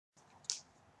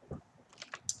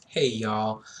Hey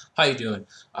y'all, how you doing?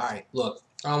 Alright, look,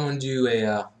 I'm going to do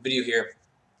a video here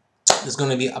that's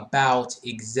going to be about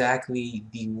exactly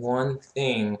the one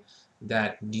thing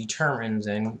that determines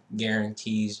and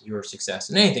guarantees your success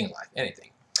in anything in life, anything.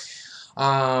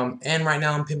 And right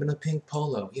now I'm pimping a pink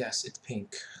polo. Yes, it's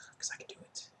pink, because I can do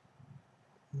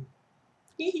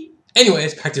it.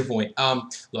 Anyways, back to the point.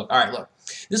 Look,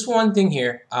 this one thing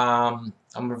here, I'm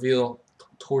going to reveal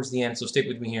towards the end, so stick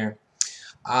with me here.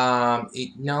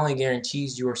 It not only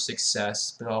guarantees your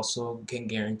success, but also can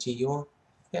guarantee your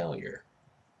failure.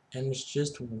 And it's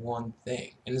just one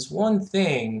thing. And this one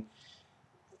thing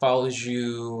follows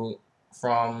you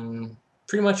from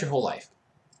pretty much your whole life.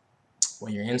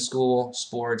 When you're in school,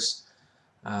 sports,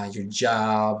 your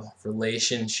job,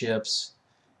 relationships,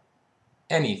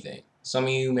 anything. Some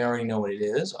of you may already know what it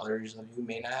is, others of you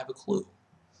may not have a clue.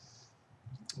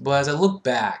 But as I look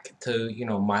back to,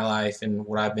 my life and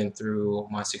what I've been through,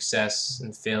 my success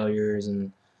and failures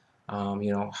and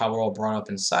how we're all brought up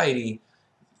in society.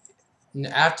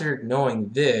 After knowing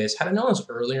this, had I known this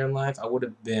earlier in life, I would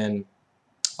have been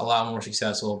a lot more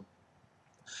successful,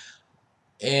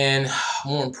 and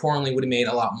more importantly, would have made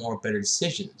a lot more better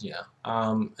decisions.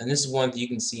 And this is one that you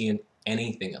can see in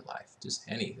anything in life, just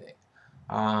anything.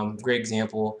 Great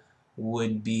example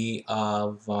would be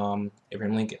of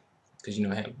Abraham Lincoln, because you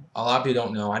know him. A lot of people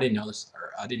don't know. I didn't know this,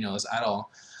 or I didn't know this at all.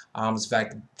 It's the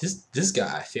fact that this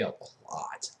guy failed a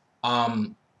lot.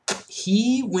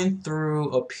 He went through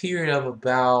a period of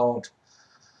about,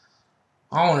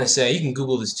 I want to say, you can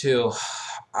Google this too.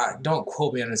 Don't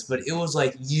quote me on this, but it was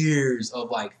like years of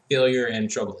like failure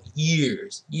and struggle.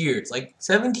 Years, like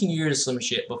 17 years of some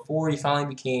shit before he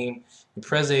finally became the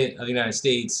president of the United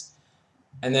States,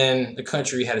 and then the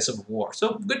country had a civil war.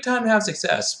 So good time to have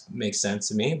success, makes sense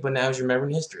to me. But now as you remember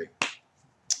in history,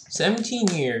 17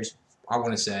 years, I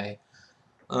want to say.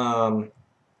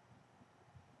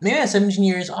 Maybe not 17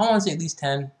 years. I want to say at least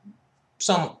 10.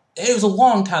 It was a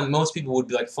long time. Most people would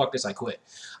be like, "Fuck this, I quit."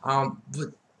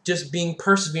 But just being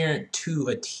perseverant to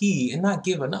a T and not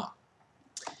giving up.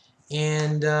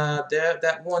 And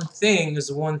that one thing is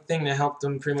the one thing that helped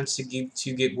him pretty much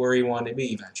to get where he wanted to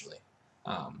be eventually,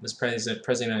 as president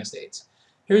of the United States.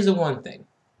 Here's the one thing.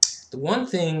 The one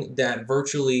thing that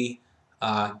virtually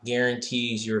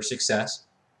guarantees your success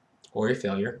or your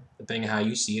failure, depending on how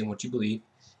you see and what you believe,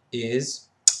 is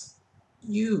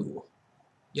you.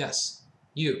 Yes,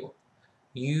 you.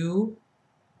 You,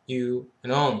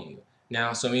 and only you.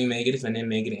 Now, some of you may get offended,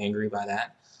 may get angry by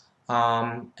that,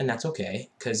 and that's okay,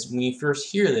 because when you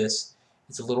first hear this,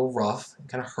 it's a little rough, it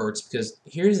kind of hurts, because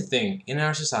here's the thing, in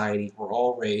our society, we're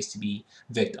all raised to be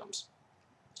victims.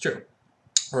 It's true.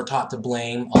 We're taught to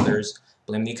blame others,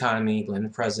 blame the economy, blame the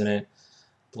president,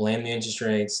 blame the interest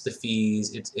rates, the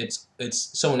fees, it's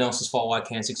someone else's fault why I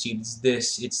can't succeed, it's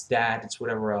this, it's that, it's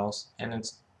whatever else, and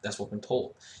that's what we're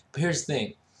told. But here's the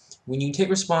thing. When you take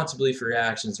responsibility for your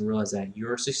actions and realize that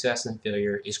your success and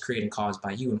failure is created and caused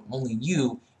by you and only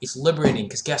you, it's liberating,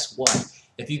 because guess what?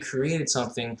 If you created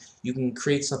something, you can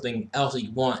create something else that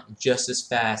you want just as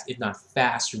fast, if not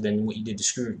faster, than what you did to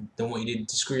screw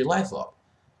your life up.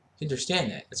 You understand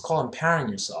that? It's called empowering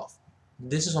yourself.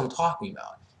 This is what I'm talking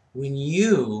about. When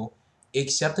you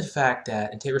accept the fact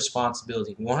that and take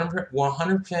responsibility,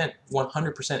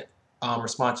 100%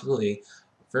 responsibility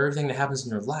for everything that happens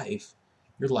in your life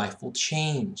will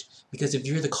change. Because if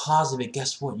you're the cause of it,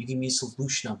 guess what? You can be a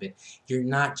solution of it. You're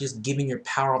not just giving your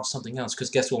power up to something else. Because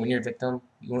guess what? When you're a victim,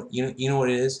 you know what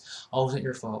it is? Oh, it wasn't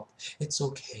your fault. It's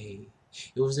okay.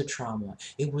 It was the trauma.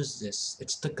 It was this.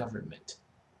 It's the government.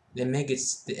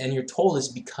 And you're told this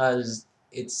because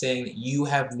it's saying that you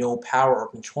have no power or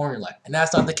control in your life. And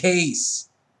that's not the case.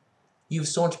 You have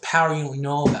so much power you don't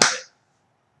know about it.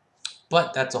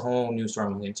 But that's a whole new story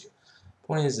I'm going to get into.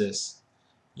 Point is this.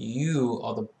 You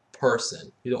are the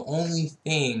person. You're the only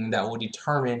thing that will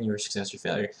determine your success or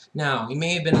failure. Now, you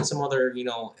may have been in some other,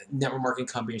 network marketing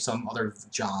company or some other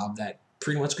job that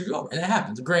pretty much screwed you over. And it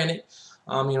happens. Granted,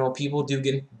 people do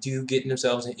get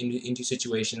themselves into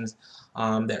situations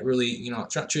that really,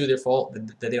 it's not truly their fault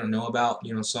that they don't know about.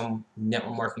 Some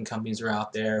network marketing companies are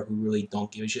out there who really don't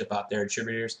give a shit about their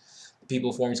distributors. The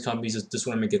people who form these companies just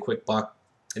want to make a quick buck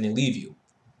and they leave you.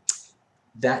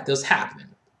 That does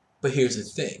happen. But here's the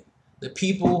thing: the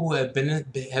people who have been in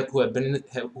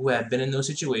those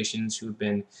situations, who have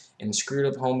been in screwed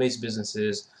up home-based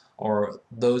businesses, or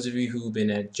those of you who've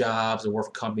been at jobs or work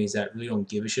for companies that really don't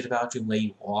give a shit about you and lay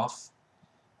you off,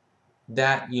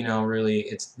 that really,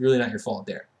 it's really not your fault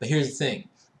there. But here's the thing: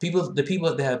 the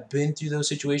people that have been through those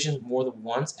situations more than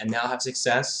once and now have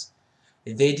success,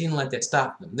 They didn't let that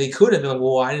stop them. They could have been like,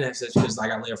 well, I didn't have success because I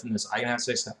got laid off from this. I didn't have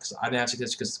success because I didn't have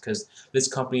success because this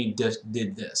company just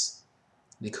did this.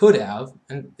 They could have,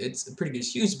 and it's a pretty good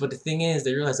excuse. But the thing is,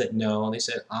 they realized that no, they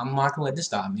said, I'm not going to let this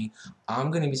stop me.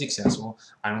 I'm going to be successful.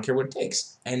 I don't care what it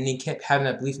takes. And they kept having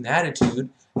that belief and attitude.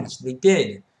 That's what they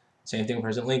did. Same thing with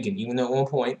President Lincoln. Even though at one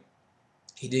point,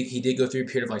 he did go through a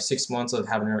period of like 6 months of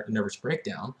having a nervous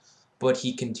breakdown, but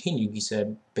he continued. He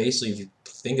said, basically, if you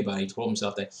think about it, he told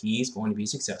himself that he's going to be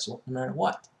successful no matter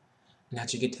what. And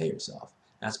that's what you can tell yourself.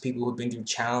 That's people who've been through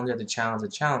challenge after challenge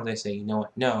after challenge. They say, you know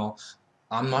what? No,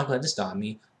 I'm not going to let this stop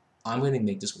me. I'm going to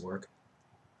make this work.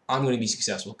 I'm going to be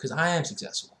successful because I am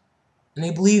successful. And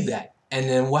they believe that. And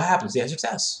then what happens? They have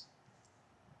success.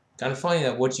 Kind of funny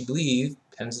that what you believe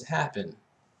tends to happen.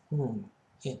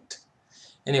 Hint.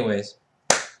 Anyways,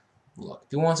 look,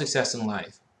 if you want success in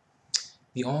life,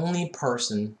 the only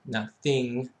person, not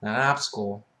thing, not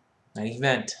obstacle, not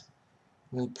event,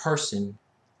 the only person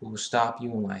who will stop you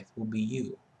in life will be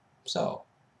you. So,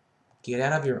 get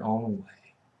out of your own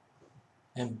way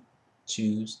and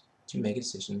choose to make a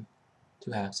decision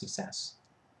to have success.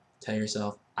 Tell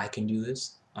yourself, I can do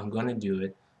this. I'm going to do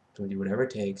it. I'm going to do whatever it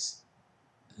takes.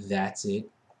 That's it.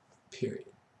 Period.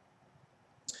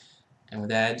 And with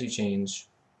that attitude change,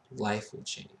 life will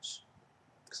change.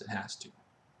 Because it has to.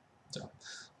 So,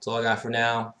 that's all I got for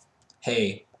now.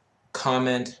 Hey,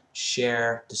 comment,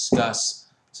 share, discuss,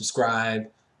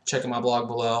 subscribe. Check out my blog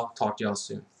below. Talk to y'all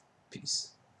soon.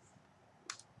 Peace.